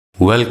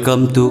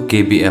Welcome to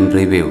KBM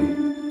Review.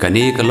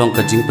 Kani kalong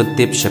kajing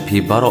pentip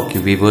Shaphi barok ki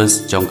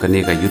viewers jong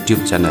kani ka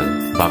YouTube channel.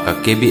 Baka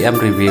KBM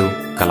Review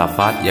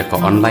kalabat ya ka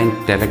online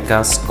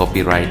telecast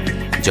copyright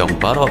jong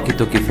barok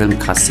kitu ki film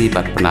Khasi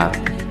bat penar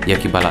ya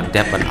ki balak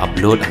dep and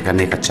upload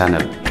kani ka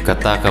channel.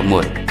 Kata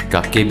kamut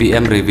ka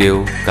KBM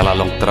Review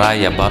kalalong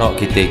try ya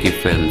barok kita ki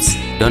films.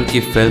 Don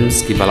ki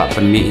films ki balak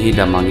penmihi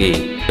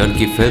damangi. Don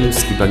ki films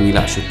ki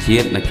bangila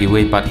syutiet na ki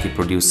way pat ki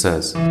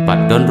producers.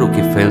 But don ru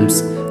ki films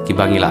ki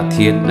bangila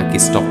thiet na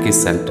ki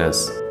stockist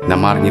centers.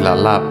 Namar ngila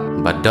lap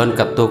but don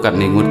kato kat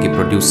ningut ki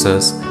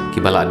producers ki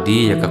balak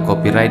di ya ka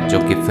copyright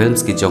jong ki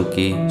films ki jong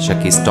ki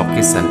syaki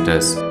stockist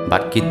centers.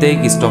 But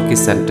kita ki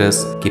stockist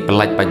centers ki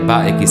pelaj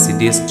pajba ki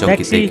CDs jong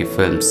kita ki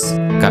films.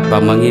 Kat ba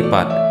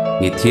mangipat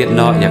ni thiet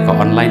no ya ka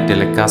online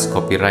telecast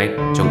copyright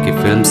jong ki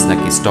films na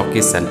ki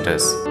stockist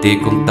centers. Ti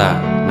kumta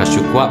na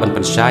syukwa ban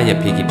pensya ya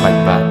pi ki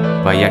pajba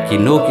ba ya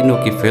ki no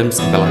ki films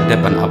ki balak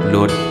dep an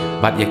upload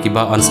bat ya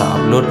kiba on sa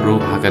upload ru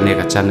hakane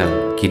ka channel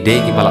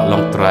kide ki balak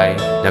long try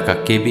da ka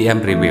KBM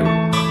Review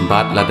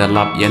bat la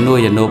dalap yano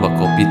ba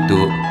copy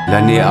tu la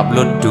ne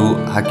upload tu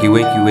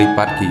hakiwe kiwe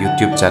pat ki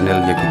YouTube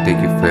channel ya kite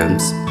ki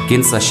films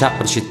kin sa syak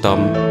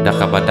pershitom da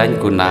ka badan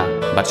kuna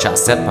bat syak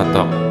set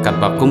patok kat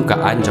bakum ka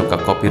an jong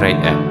ka copyright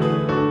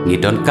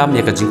ngidon kam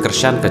ya ka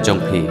jingkershan ka jong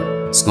pi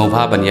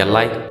sngoba ban ya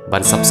like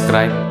ban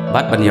subscribe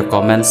bat ban ya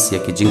comments ya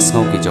ki jing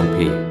sngo ki jong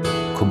pi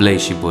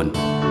Baleishibun.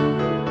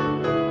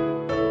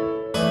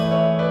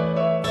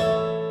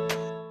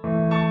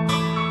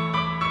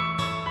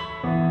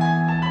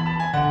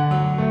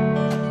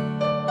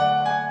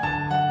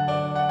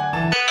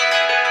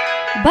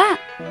 Ba,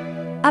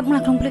 ab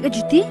nak komplek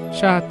ajuti?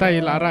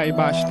 Syatai Lari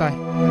ba syatai.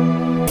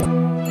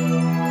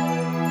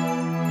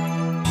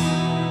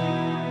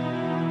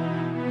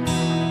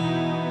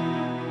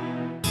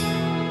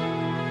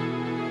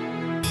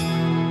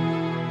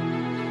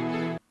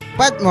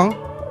 Pat mong,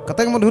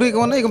 katanya mau duri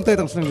kawan ay kumtay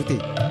tang senang juti.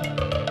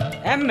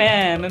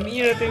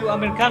 Memira tu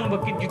Amerikan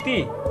bakit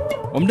juti.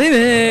 Om deh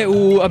me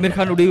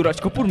Amerikan udah urat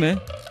kapur me.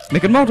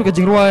 Mekan mau tu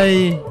kajing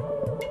ruai.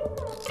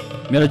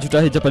 Mera juta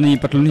he Japani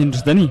patlun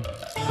Hindustani.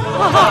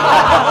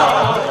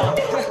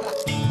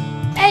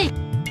 Hey.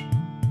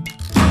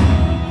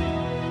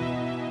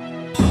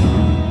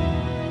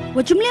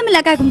 Wajumlia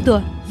melaka kum tu.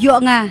 Yo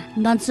nga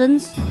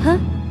nonsense, huh?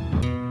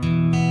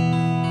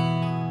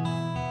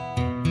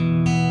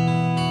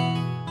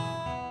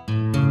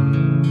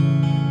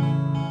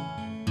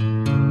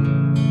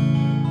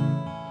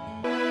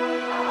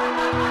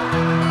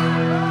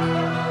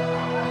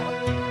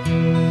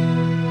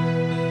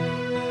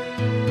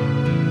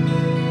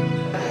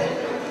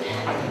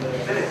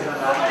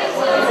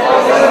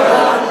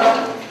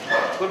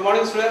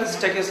 Students,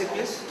 take your seat,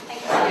 please.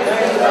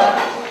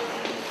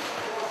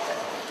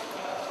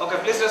 Okay,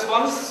 please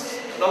respond.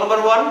 Roll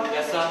number 1.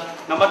 Yes, sir.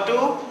 Number 2.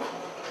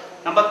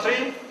 Number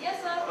 3.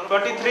 Yes, sir.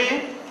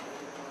 23.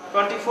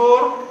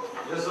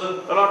 24. Yes,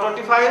 sir. Roll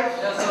number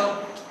 25. Yes, sir.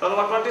 Roll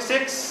number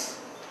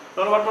 26.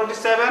 Roll number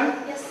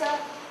 27. Yes, sir.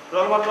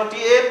 Roll number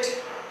 28.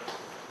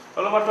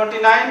 Roll number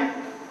 29.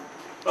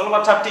 Roll number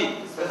 30.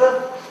 Yes,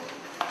 sir.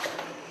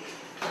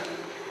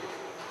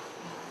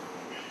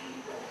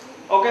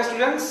 Okay,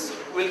 students.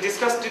 We'll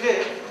discuss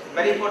today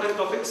very important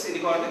topics in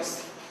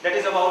economics, that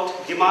is about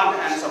demand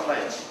and supply.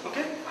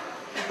 Okay?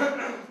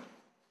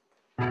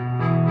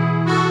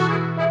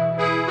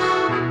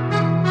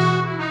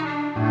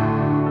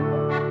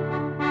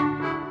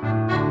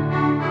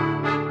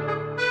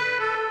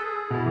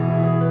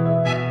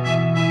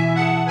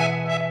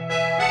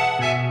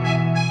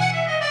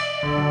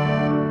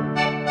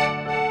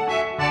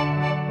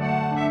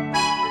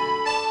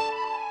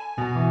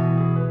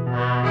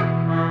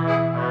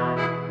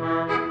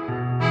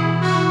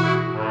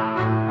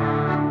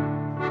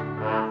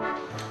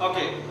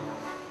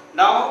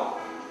 Now,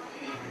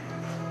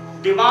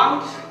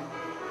 demand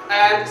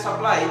and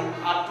supply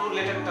are two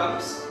related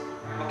terms,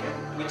 okay,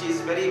 which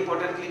is very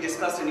importantly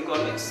discussed in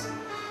economics,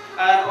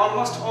 and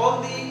almost all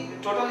the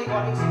total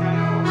economic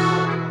scenario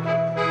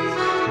is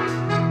related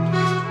to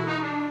these two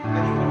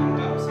very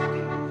important terms.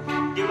 Okay.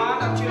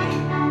 Demand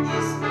actually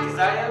is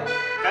desire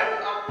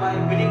backed up by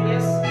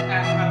willingness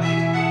and ability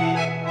to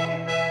pay.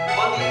 Okay.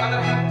 On the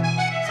other hand,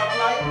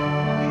 supply,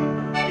 okay,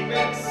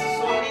 depends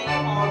solely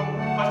on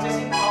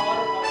purchasing power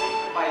of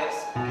the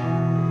buyers.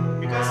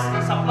 Because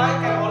supply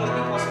can only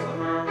be possible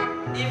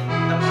if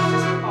the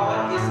purchasing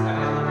power is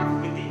available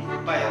with the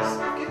buyers.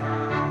 Okay.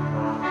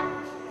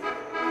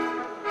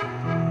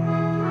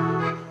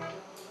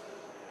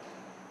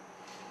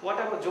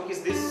 What type of joke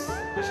is this,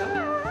 Krishan?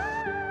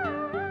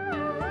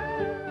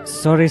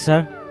 Sorry,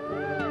 sir.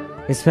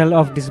 It fell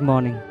off this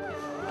morning.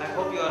 I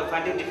hope you are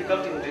finding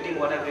difficult in reading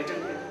what I've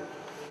written here.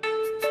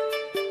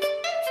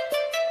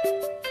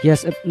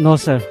 Yes, no,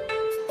 sir.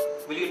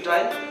 Will you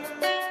try?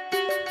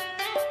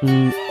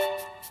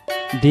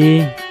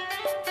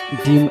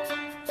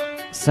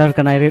 Sir,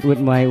 can I read with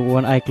my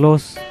one eye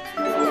closed?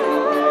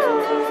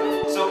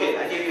 It's okay,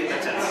 I give you the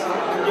chance.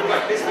 Look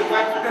back, please look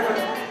back.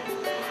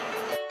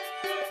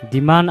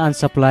 Demand and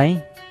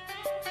supply.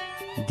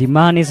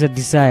 Demand is a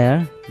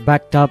desire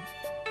backed up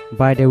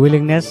by the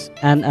willingness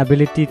and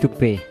ability to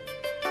pay.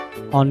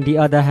 On the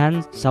other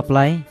hand,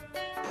 supply.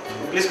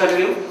 Please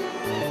continue.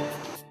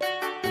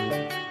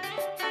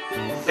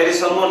 There is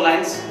some more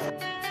lines.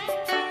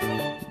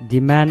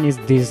 Demand is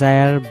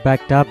desire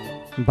backed up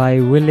by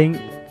willing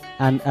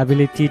and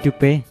ability to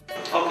pay.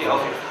 Okay.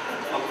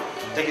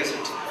 Take your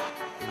seat.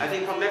 I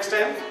think from next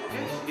time,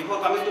 okay,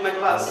 before coming to my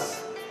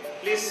class,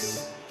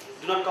 please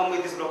do not come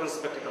with these broken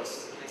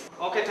spectacles.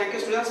 Okay, thank you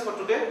students for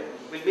today.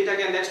 We'll meet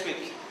again next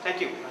week.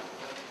 Thank you.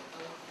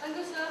 Thank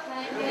you, sir.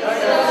 Thank you,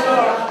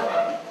 sir.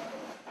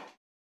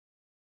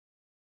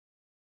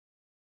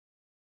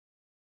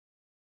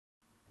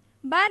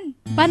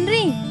 Ban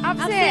ri.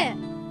 Apse.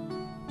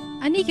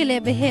 Ani ke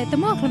le behe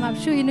temo kelam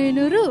apsu inu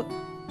nuru.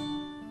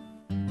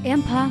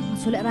 Empha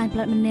masulek ran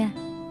pelat mennya.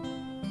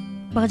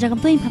 Bagaja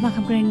kam tu impha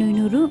makam kena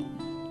inu nuru.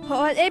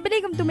 Ho beli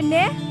kam tu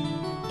mennya.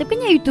 Tapi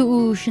nya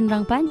itu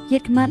shenrang pan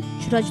yet kemat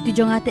suraj tu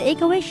jongate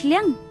kawe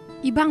shliang.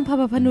 Ibang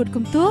pha panut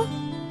kam tu.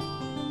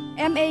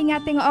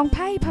 Ingat tengok ong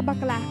pai pha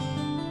bakla.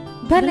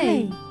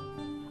 Balai.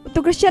 Tu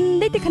Christian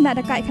dei ti khana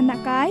dakai.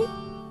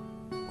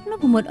 Kuno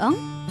pemut ong.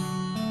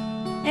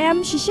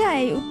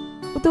 Shisha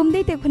utum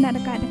dei ti khana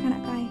dakai.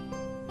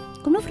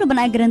 Kuno fro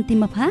banai garanti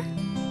mapha.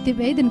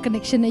 Tiba den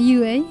connection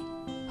ayu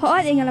Ho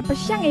ngala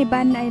pasyang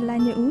ban ai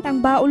lanyo tang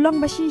ba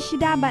ulong basi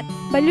sidabat.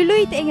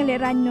 Balului ti ngale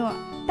ranyo.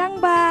 Tang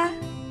ba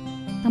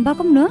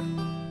kom no?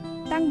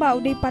 Tang ba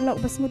udai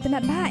palok bas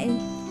ngutenat ba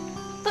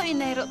Tu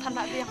inai ro than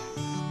ba biang.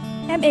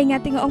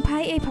 Ingat tengok ong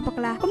pai pha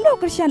bakla. Kum do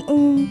Christian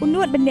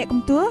unut benek kum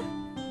tu.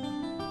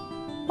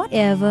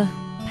 Whatever.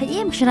 Pai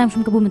shram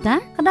shum kabu mata.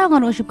 Kada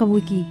ngon shum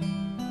kabu ki.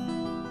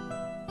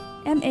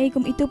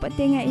 Kum itu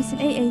patenga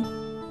isin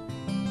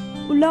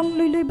Ulong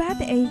lui ba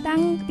te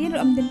tang tin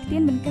rom den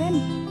tin ben kren.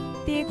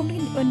 Te kum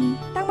tin un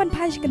tang ban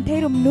phai kan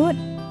thei rom nut.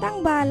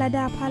 Tang ba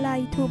lada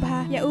phalai thu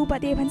ba ya u pa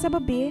te phan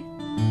sababe.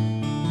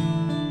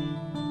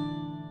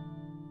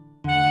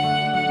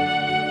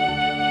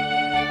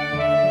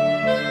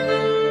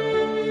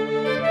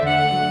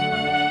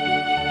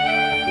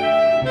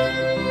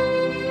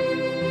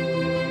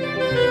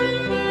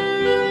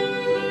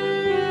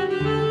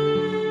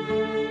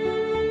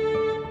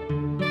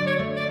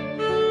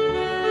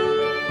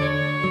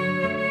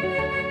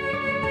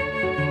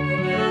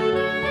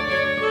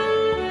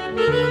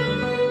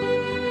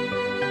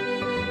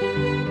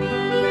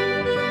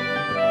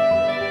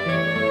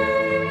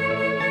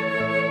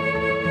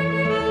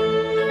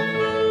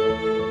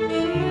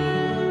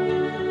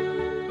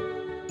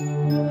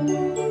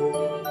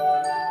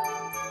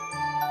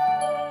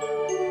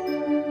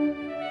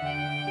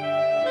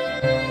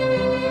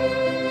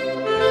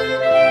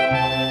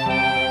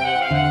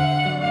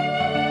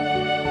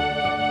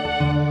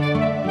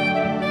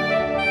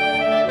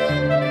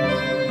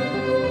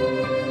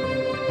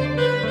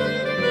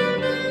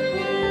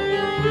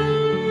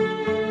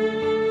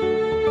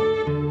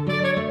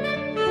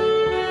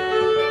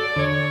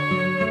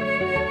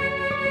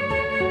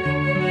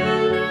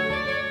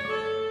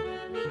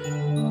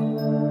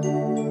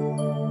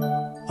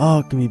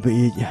 Kami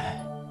baik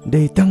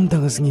Day tang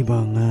sengi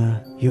banga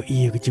yo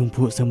iya ke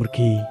jemput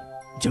samerki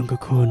jang ke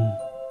kon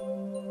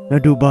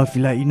nadu ba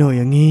fila ino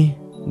yangi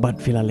bat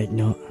fila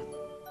lekno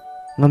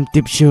ngam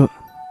tip syo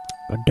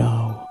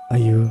kadau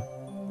ayu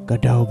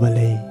kadau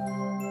balai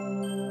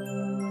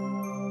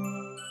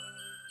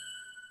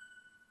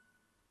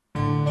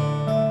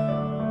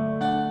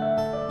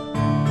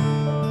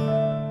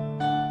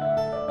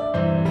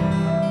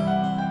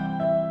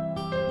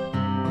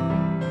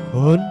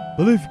kon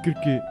balai fikir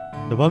ke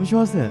Dabam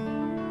syuasa.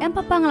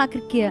 Papa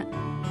ngelakir kia.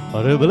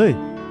 Are balai.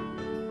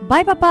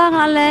 Bye papa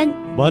ngalen.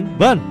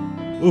 Ban.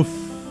 Uff.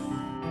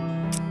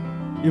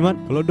 Iman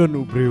kalau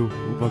don ubreu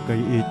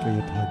upakai kayak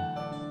Tuhan.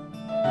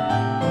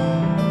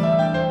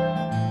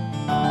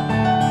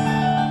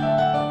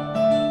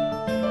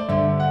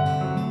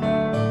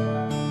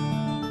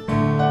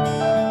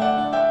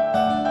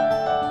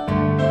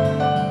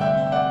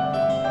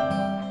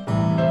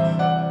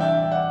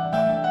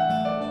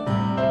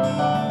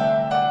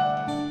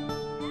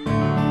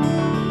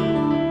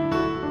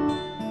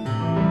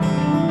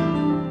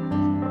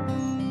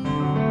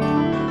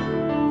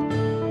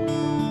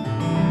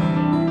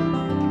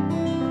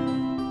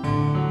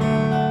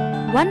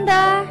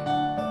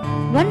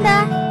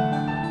 Wanda.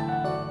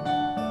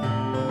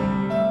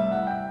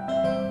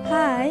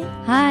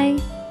 Hai.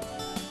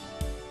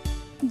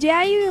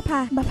 Jayu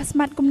pa bapa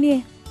smart kum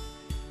ni.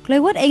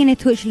 Klewat ingin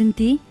itu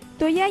selinti.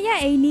 To ya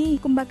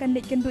ni kumbakan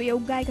dek kendu ya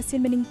ugai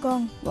kasin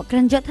meningkong. Wak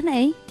keranjat tan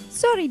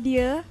Sorry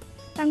dear.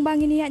 Tang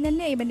bang ini haknya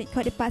ni bandit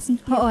kau depasin.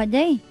 Oh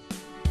dai.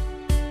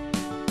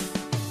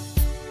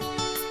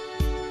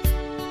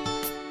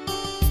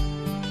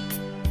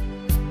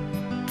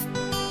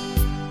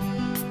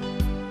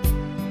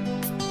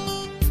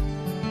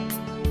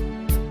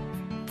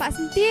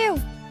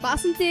 Pak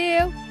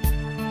Sentiu.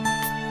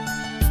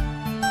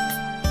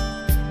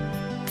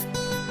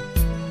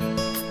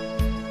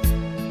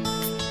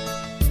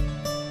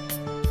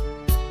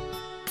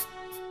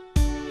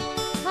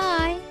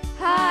 Hai.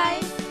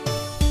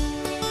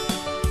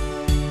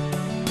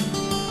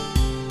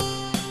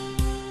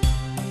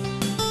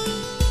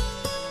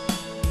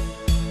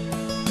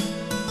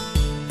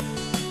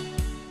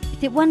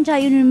 Tiap wan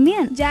jayu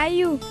numian.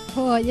 Jayu.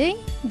 Hoi,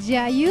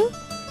 jayu.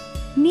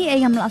 Ni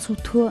ngam la su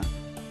thua.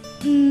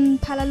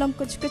 Phala long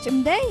kuch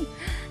day.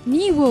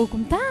 Ni wo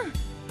kum ta.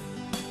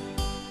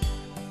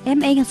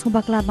 Ngam su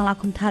bakla bang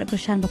akum thar ko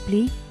Shan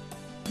bapli.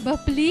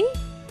 Bapli?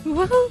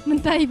 Wow,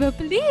 mentai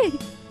bapli.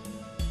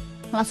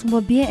 Langsung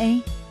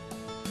bobie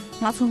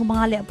Langsung bang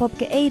ale pop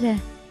ke dah.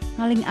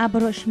 Ngaling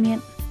abaro shmiat.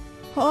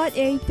 Hoat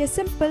te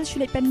simple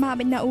shulit pen ma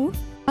ben nau.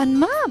 Pan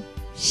mab.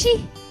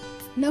 Shi.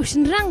 Nau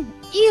shenrang.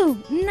 Iu,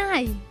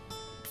 nai.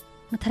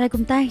 Matharai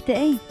kum tai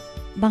te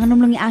Bang nom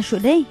lungi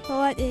asyuk deh.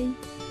 Hoat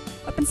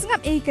Apan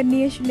sengap kan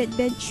ni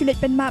shulit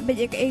pen ma ben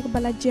ke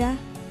balaja.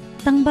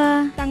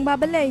 Tangba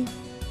balai.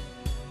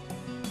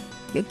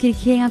 Yuk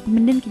kiri-kiri aku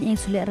menden kini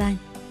sulit ran.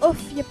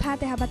 Ya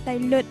pate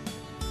habatai lut.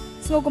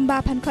 Semua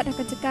gumba pan kot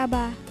haka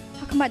jakaba.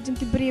 Hakamat jeng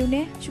kibriu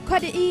ne.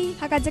 Syukot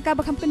haka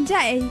jakaba kam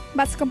penjai.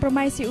 Bats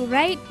compromise you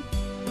right.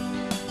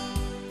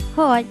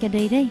 Hoat ke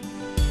deh.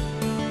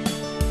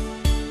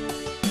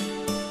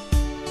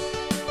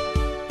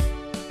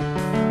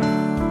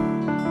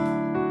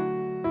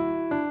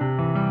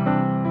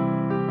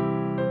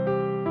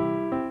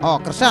 Oh,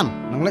 Kersan,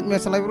 nang lek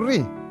mes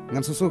library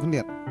ngan susu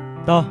kendiat.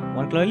 Toh,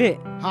 wan keloli.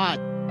 Hai.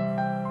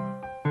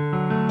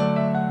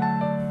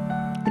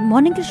 Good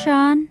morning,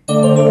 Shan.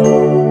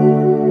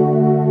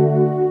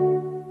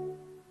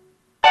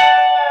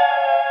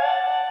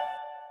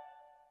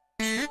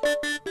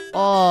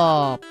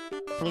 Oh,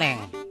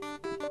 pleng.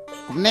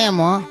 Kumne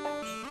mo.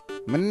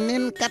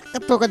 Menin kat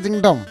ketu ka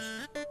jengdom.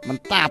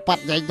 Mentapat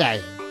jai-jai.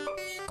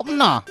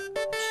 Kumno.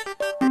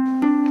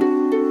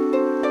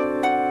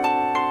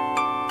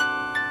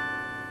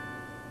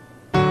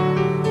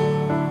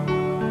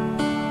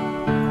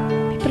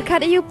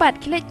 Pyrkhat ayu pat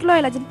kilet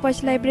kloy la jen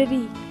posh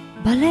library.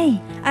 Balai.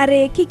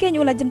 Are kiken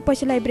ula jen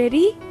posh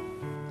library.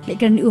 Lek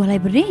kan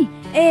library.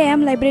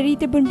 Am library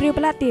te bun briu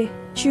pelate.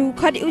 Chu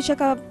khot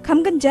chaka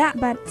kam ganja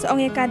bat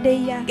seong ka de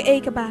ya ke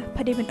ka ba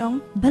phade ben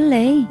ong.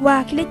 Balai.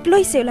 Wa kilet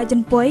kloy se ula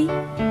jen poi.